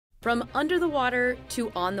From under the water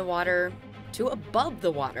to on the water to above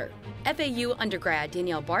the water, FAU undergrad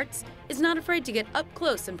Danielle Bartz is not afraid to get up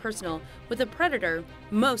close and personal with a predator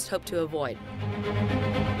most hope to avoid.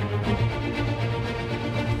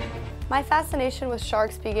 My fascination with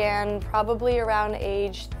sharks began probably around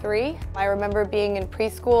age 3. I remember being in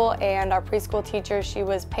preschool and our preschool teacher, she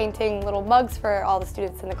was painting little mugs for all the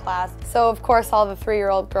students in the class. So of course all the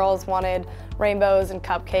 3-year-old girls wanted rainbows and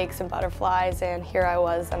cupcakes and butterflies, and here I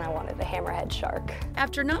was and I wanted a hammerhead shark.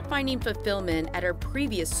 After not finding fulfillment at her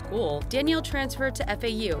previous school, Danielle transferred to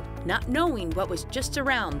FAU, not knowing what was just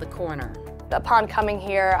around the corner. Upon coming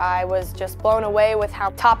here, I was just blown away with how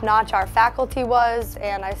top-notch our faculty was,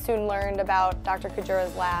 and I soon learned about Dr.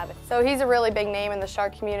 Kajiura's lab. So he's a really big name in the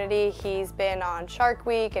shark community. He's been on Shark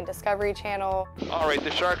Week and Discovery Channel. All right,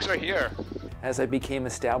 the sharks are here. As I became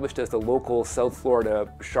established as the local South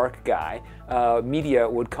Florida shark guy, media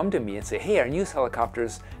would come to me and say, hey, our news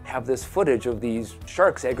helicopters have this footage of these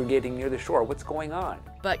sharks aggregating near the shore. What's going on?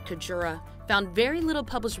 But Kajiura found very little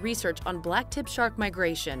published research on black-tip shark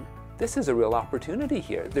migration. This is a real opportunity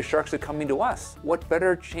here. The sharks are coming to us. What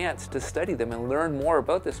better chance to study them and learn more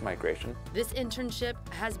about this migration? This internship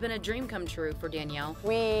has been a dream come true for Danielle.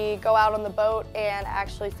 We go out on the boat and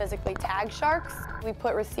actually physically tag sharks. We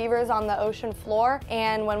put receivers on the ocean floor,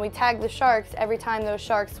 and when we tag the sharks, every time those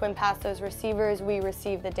sharks swim past those receivers, we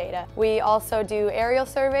receive the data. We also do aerial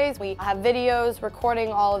surveys. We have videos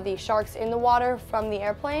recording all of the sharks in the water from the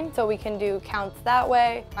airplane, so we can do counts that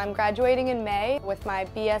way. I'm graduating in May with my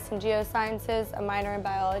BS in Geosciences, a minor in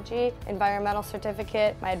Biology, environmental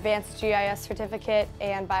certificate, my advanced GIS certificate,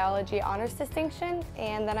 and biology honors distinction,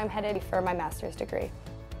 and then I'm headed for my master's degree.